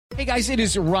Hey guys, it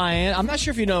is Ryan. I'm not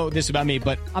sure if you know this about me,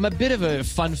 but I'm a bit of a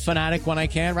fun fanatic when I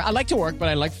can. I like to work, but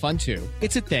I like fun too.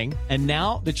 It's a thing. And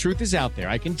now the truth is out there.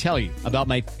 I can tell you about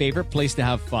my favorite place to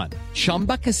have fun.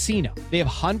 Chumba Casino. They have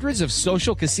hundreds of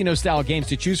social casino style games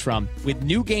to choose from with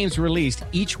new games released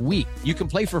each week. You can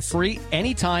play for free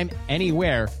anytime,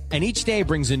 anywhere. And each day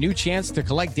brings a new chance to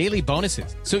collect daily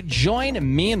bonuses. So join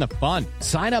me in the fun.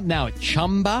 Sign up now at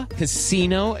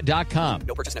ChumbaCasino.com.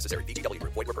 No purchase necessary. VGW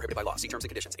Group. Void where prohibited by law. See terms and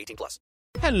conditions. 18+.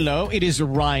 Hello, it is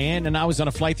Ryan, and I was on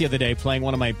a flight the other day playing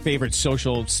one of my favorite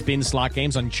social spin slot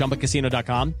games on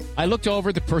ChumbaCasino.com. I looked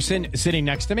over the person sitting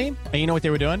next to me, and you know what they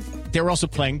were doing? They were also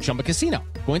playing Chumba Casino.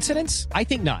 Coincidence? I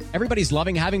think not. Everybody's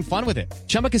loving having fun with it.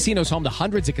 Chumba Casino is home to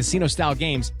hundreds of casino-style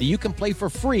games that you can play for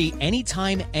free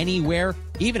anytime, anywhere,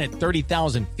 even at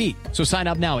 30,000 feet. So sign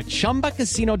up now at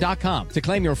ChumbaCasino.com to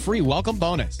claim your free welcome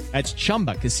bonus. That's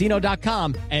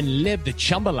ChumbaCasino.com and live the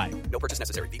Chumba life. No purchase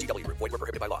necessary. VGW Group. Void where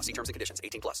prohibited by law. See terms and conditions.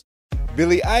 18+.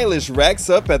 Billie Eilish racks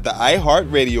up at the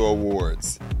iHeartRadio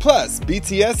Awards. Plus,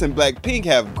 BTS and Blackpink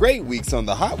have great weeks on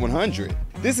the Hot 100.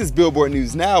 This is Billboard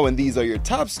News Now, and these are your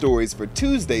top stories for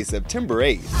Tuesday, September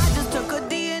 8th. I just took a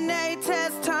DNA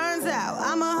test, turns out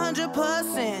I'm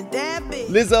 100% that bitch.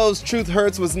 Lizzo's Truth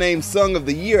Hurts was named Song of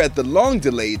the Year at the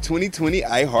long-delayed 2020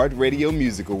 iHeartRadio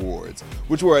Music Awards,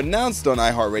 which were announced on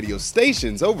iHeartRadio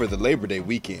stations over the Labor Day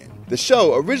weekend. The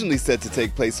show, originally set to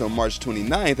take place on March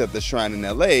 29th at the Shrine in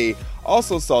LA,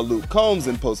 also saw Luke Combs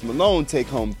and Post Malone take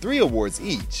home 3 awards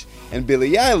each, and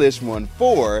Billie Eilish won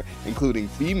 4, including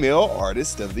Female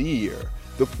Artist of the Year.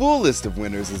 The full list of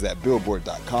winners is at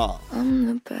Billboard.com. I'm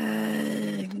the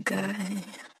bad guy.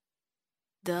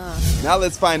 Duh. Now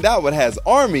let's find out what has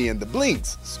Army and the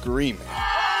Blinks screaming.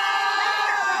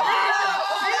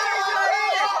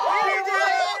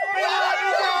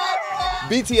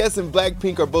 BTS and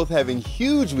Blackpink are both having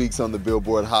huge weeks on the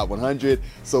Billboard Hot 100,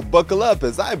 so buckle up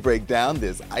as I break down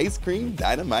this ice cream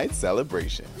dynamite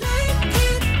celebration.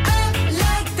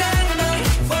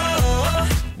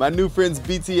 My new friends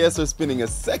BTS are spending a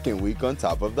second week on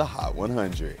top of the Hot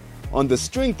 100. On the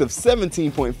strength of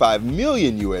 17.5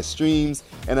 million US streams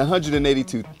and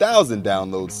 182,000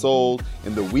 downloads sold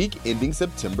in the week ending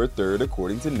September 3rd,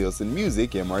 according to Nielsen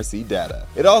Music MRC data.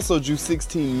 It also drew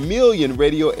 16 million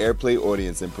radio airplay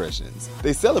audience impressions.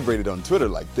 They celebrated on Twitter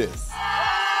like this.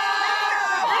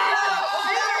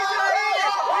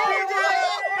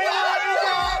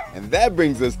 And that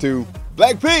brings us to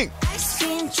Blackpink. Ice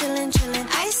cream chillin', chillin',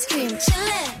 ice cream chillin'.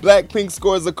 Blackpink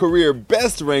scores a career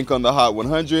best rank on the Hot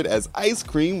 100 as Ice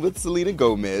Cream with Selena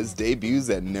Gomez debuts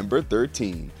at number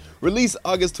 13. Released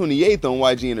August 28th on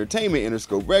YG Entertainment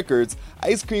Interscope Records,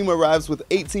 Ice Cream arrives with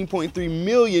 18.3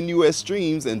 million US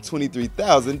streams and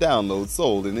 23,000 downloads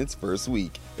sold in its first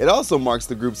week. It also marks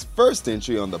the group's first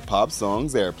entry on the Pop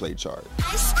Songs Airplay chart.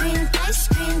 Ice cream, ice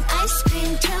cream, ice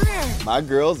cream killer. My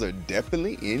girls are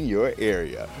definitely in your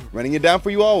area. Running it down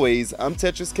for you always, I'm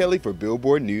Tetris Kelly for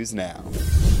Billboard News Now.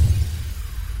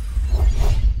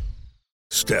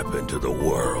 Step into the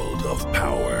world of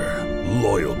power,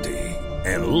 loyalty,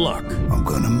 and luck. I'm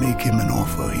gonna make him an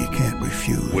offer he can't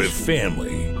refuse. With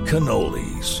family,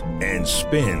 cannolis, and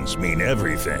spins mean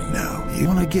everything. Now, you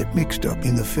wanna get mixed up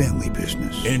in the family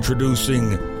business.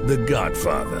 Introducing The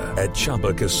Godfather at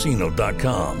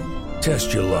ChumbaCasino.com.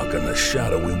 Test your luck in the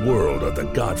shadowy world of The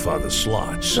Godfather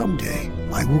slot. Someday,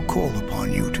 I will call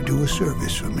upon you to do a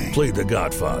service for me. Play The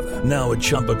Godfather now at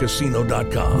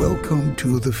ChumbaCasino.com. Welcome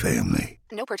to the family.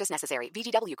 No purchase necessary.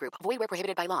 VGW Group. Void where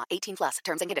prohibited by law. 18+.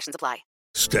 Terms and conditions apply.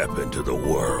 Step into the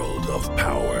world of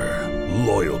power,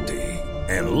 loyalty,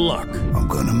 and luck. I'm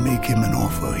gonna make him an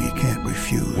offer he can't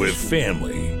refuse. With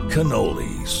family,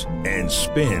 cannolis, and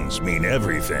spins mean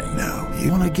everything. Now,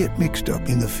 you wanna get mixed up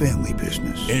in the family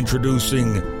business.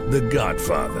 Introducing The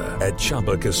Godfather at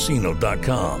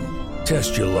ChumbaCasino.com.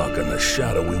 Test your luck in the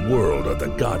shadowy world of The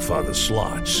Godfather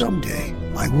slot. Someday,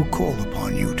 I will call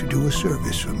upon you to do a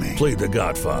service for me. Play The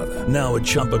Godfather now at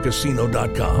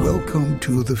ChumbaCasino.com. Welcome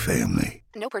to the family.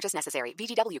 No purchase necessary.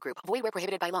 VGW Group. Void where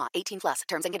prohibited by law. 18+.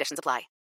 Terms and conditions apply.